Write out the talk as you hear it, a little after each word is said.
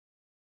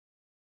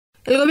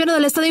El gobierno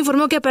del estado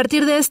informó que a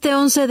partir de este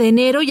 11 de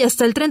enero y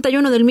hasta el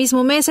 31 del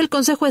mismo mes, el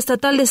Consejo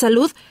Estatal de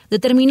Salud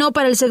determinó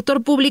para el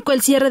sector público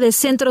el cierre de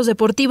centros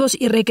deportivos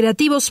y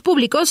recreativos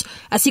públicos,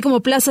 así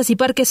como plazas y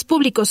parques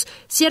públicos,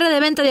 cierre de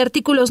venta de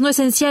artículos no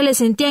esenciales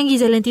en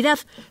tianguis de la entidad.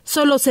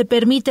 Solo se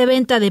permite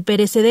venta de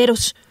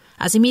perecederos.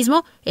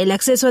 Asimismo, el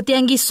acceso a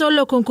tianguis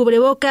solo con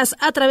cubrebocas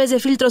a través de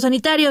filtros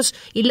sanitarios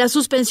y la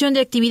suspensión de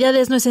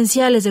actividades no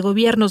esenciales de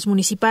gobiernos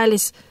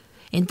municipales.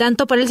 En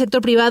tanto, para el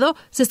sector privado,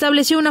 se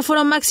estableció un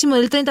aforo máximo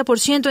del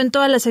 30% en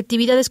todas las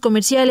actividades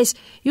comerciales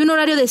y un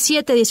horario de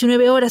 7 a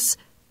 19 horas.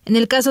 En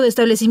el caso de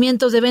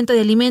establecimientos de venta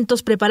de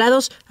alimentos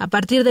preparados, a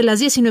partir de las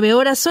 19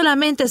 horas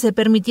solamente se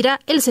permitirá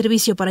el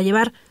servicio para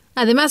llevar.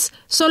 Además,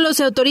 solo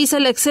se autoriza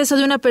el acceso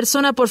de una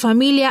persona por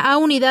familia a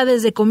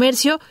unidades de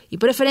comercio y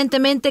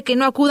preferentemente que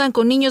no acudan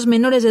con niños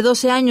menores de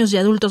 12 años y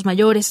adultos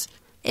mayores.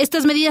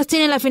 Estas medidas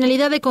tienen la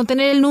finalidad de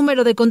contener el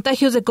número de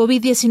contagios de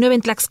COVID-19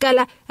 en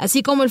Tlaxcala,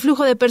 así como el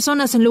flujo de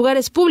personas en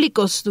lugares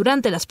públicos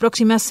durante las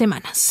próximas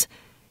semanas.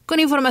 Con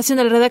información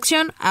de la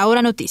redacción,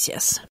 Ahora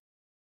Noticias.